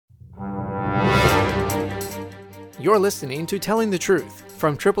You're listening to Telling the Truth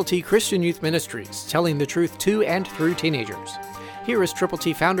from Triple T Christian Youth Ministries, telling the truth to and through teenagers. Here is Triple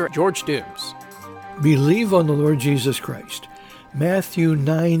T founder George Dooms. Believe on the Lord Jesus Christ. Matthew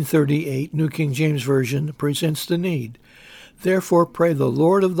 9:38, New King James Version, presents the need. Therefore pray the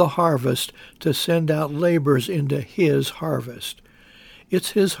Lord of the harvest to send out laborers into his harvest.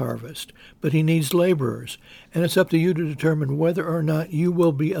 It's his harvest, but he needs laborers, and it's up to you to determine whether or not you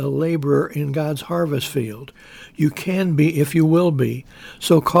will be a laborer in God's harvest field. You can be if you will be,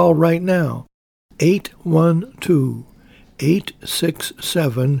 so call right now,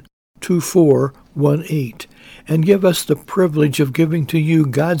 812-867-2418, and give us the privilege of giving to you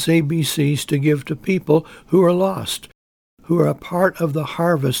God's ABCs to give to people who are lost, who are a part of the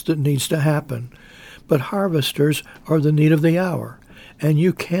harvest that needs to happen. But harvesters are the need of the hour. And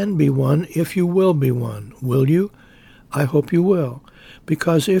you can be one if you will be one. Will you? I hope you will.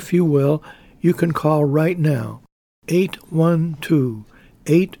 Because if you will, you can call right now,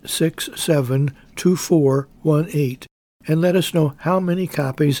 812-867-2418, and let us know how many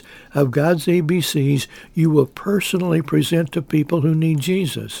copies of God's ABCs you will personally present to people who need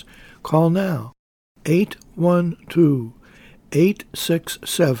Jesus. Call now,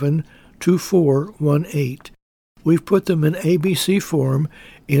 812-867-2418. We've put them in ABC form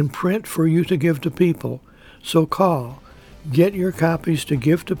in print for you to give to people. So call. Get your copies to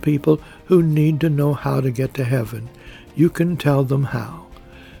give to people who need to know how to get to heaven. You can tell them how.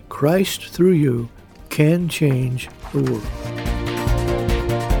 Christ, through you, can change the world.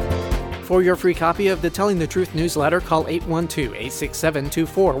 For your free copy of the Telling the Truth newsletter, call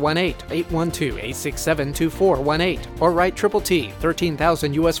 812-867-2418, 812-867-2418, or write Triple T,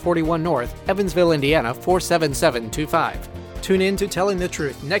 13,000 U.S. 41 North, Evansville, Indiana, 47725. Tune in to Telling the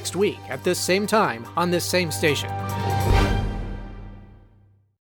Truth next week at this same time on this same station.